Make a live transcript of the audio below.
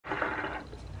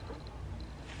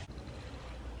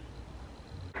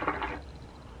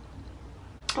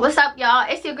What's up, y'all?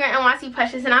 It's your girl NYC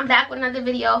Precious, and I'm back with another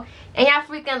video. And y'all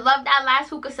freaking loved that last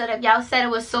hookah setup. Y'all said it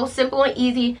was so simple and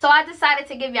easy, so I decided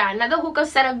to give y'all another hookah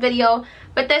setup video.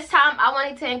 But this time I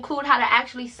wanted to include how to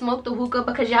actually smoke the hookah,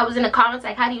 because y'all was in the comments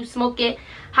like, how do you smoke it,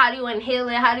 how do you inhale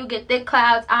it, how do you get thick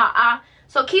clouds,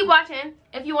 so keep watching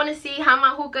if you want to see how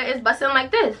my hookah is busting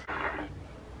like this.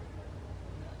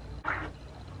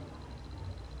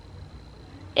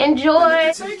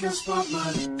 Enjoy.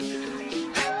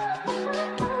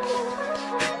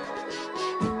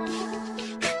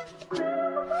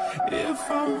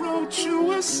 If I wrote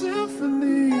you a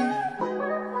symphony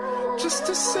just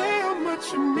to say how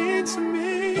much you mean to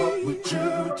me, what would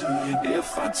you do?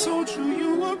 If I told you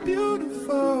you were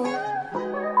beautiful.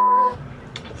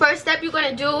 First step you're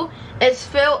gonna do is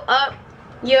fill up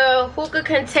your hookah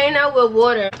container with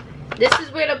water. This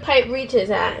is where the pipe reaches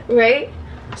at, right?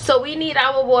 So we need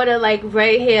our water like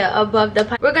right here above the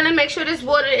pipe. We're gonna make sure this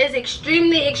water is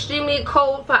extremely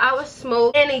cold for our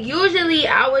smoke. And usually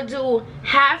I would do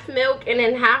half milk and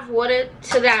then half water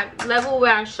to that level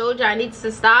where I showed you I need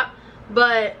to stop.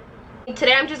 But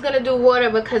today I'm just gonna do water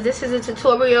because this is a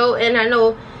tutorial, and I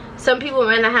know some people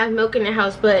might not have milk in their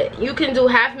house, but you can do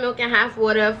half milk and half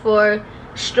water for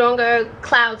stronger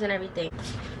clouds and everything.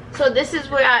 So this is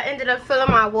where I ended up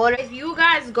filling my water. If you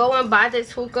guys go and buy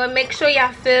this hookah, make sure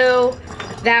y'all fill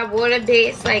that water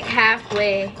base like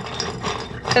halfway,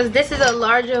 because this is a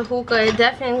larger hookah. It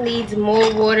definitely needs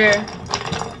more water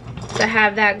to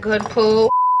have that good pull.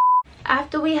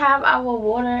 After we have our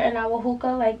water and our hookah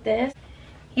like this,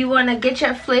 you want to get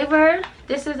your flavor.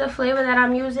 This is the flavor that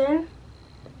I'm using,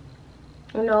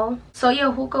 you know, so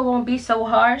your hookah won't be so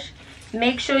harsh.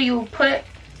 Make sure you put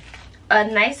a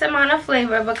nice amount of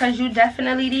flavor, because you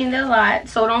definitely need a lot,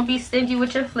 so don't be stingy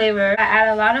with your flavor. I add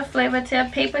a lot of flavor to a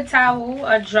paper towel,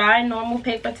 a dry normal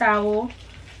paper towel.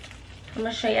 I'm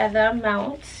gonna show you the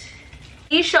amount.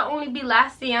 These should only be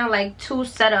lasting on like 2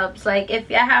 setups. Like if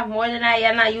y'all have more than that,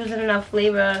 y'all not using enough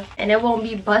flavor, and it won't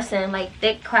be busting like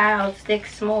thick clouds, thick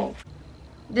smoke.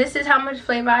 This is how much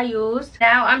flavor I used.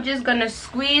 Now I'm just gonna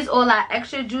squeeze all that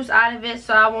extra juice out of it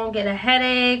so I won't get a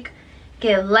headache,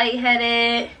 get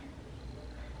lightheaded.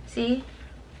 See?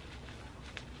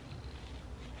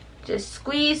 Just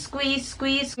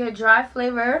squeeze your dry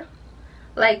flavor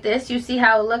like this. You see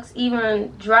how it looks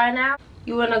even dry now?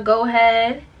 You want to go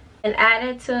ahead and add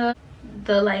it to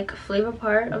the like flavor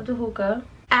part of the hookah.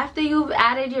 After you've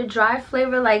added your dry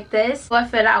flavor like this,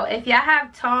 buff it out. If y'all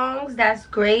have tongs, that's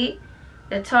great.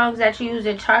 The tongs that you use,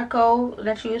 the charcoal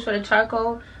that you use for the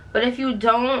charcoal. But if you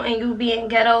don't and you being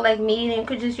ghetto like me, then you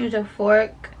could just use a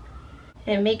fork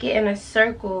and make it in a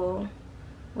circle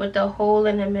with the hole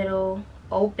in the middle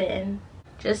open,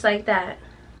 just like that,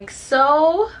 like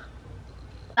so.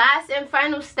 Last and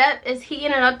final step is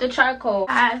heating up the charcoal.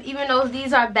 Even though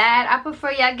these are bad, I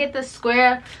prefer y'all get the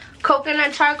square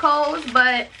coconut charcoals,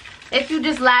 but if you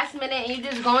just last minute and you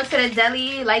just go into the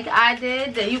deli like I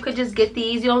did, then you could just get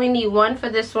these. You only need one for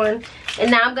this one.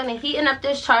 And now I'm gonna heaten up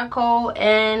this charcoal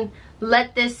and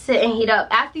let this sit and heat up.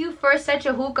 After you first set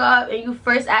your hookah up and you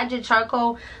first add your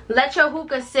charcoal, let your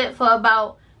hookah sit for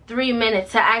about 3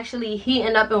 minutes to actually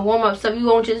heaten up and warm up, so you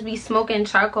won't just be smoking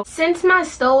charcoal. Since my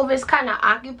stove is kind of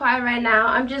occupied right now,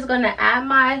 I'm just gonna add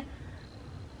my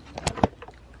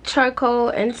charcoal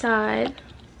inside.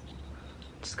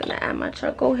 Just gonna add my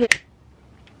charcoal here.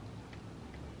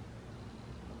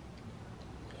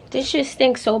 This shit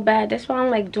stinks so bad. That's why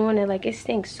I'm like doing it. Like it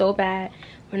stinks so bad.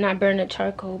 We're not burning the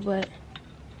charcoal, but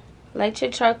light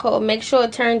your charcoal. Make sure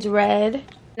it turns red.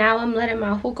 Now I'm letting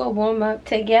my hookah warm up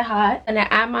to get hot. And I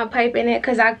add my pipe in it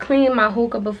because I cleaned my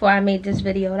hookah before I made this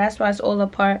video. That's why it's all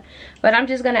apart. But I'm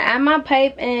just going to add my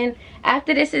pipe, and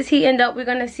after this is heating up, we're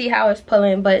going to see how it's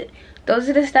pulling. But those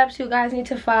are the steps you guys need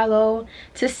to follow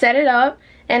to set it up.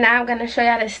 And now I'm going to show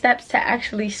y'all the steps to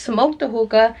actually smoke the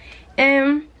hookah.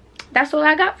 And that's all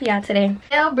I got for y'all today.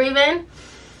 Inhale, breathe in.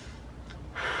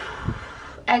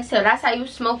 Exhale. That's how you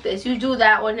smoke this. You do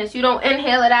that on this. You don't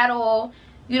inhale it at all.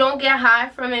 You don't get high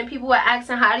from it. People were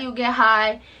asking, how do you get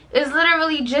high? It's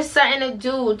literally just something to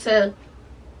do to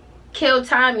kill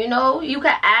time, you know? You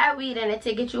could add weed in it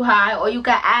to get you high, or you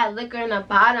could add liquor in the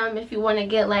bottom if you want to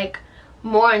get like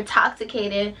more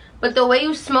intoxicated. But the way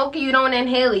you smoke it, you don't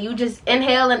inhale it. You just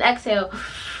inhale and exhale.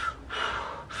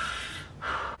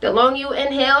 The longer you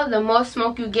inhale, the more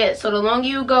smoke you get. So the longer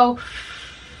you go,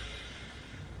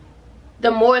 the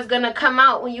more it's gonna come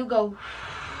out when you go.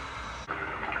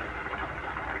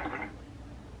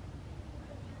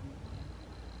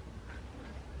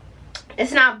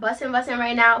 It's not busting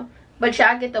right now, but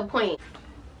y'all get the point.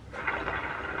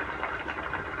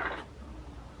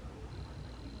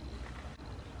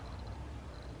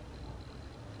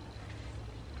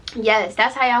 Yes,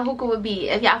 that's how y'all hookah would be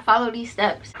if y'all follow these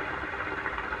steps.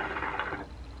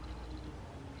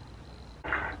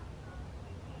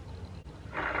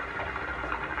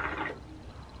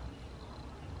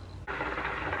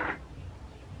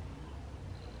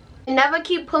 Never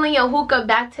keep pulling your hookah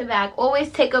back to back.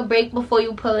 Always take a break before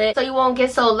you pull it so you won't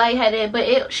get so lightheaded, but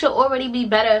it should already be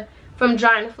better from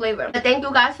drying the flavor. But thank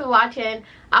you guys for watching.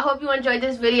 I hope you enjoyed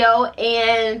this video,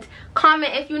 and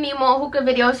comment if you need more hookah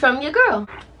videos from your girl.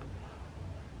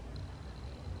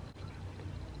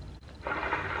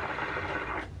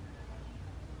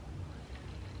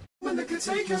 When they can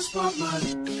take your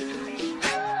spotlight.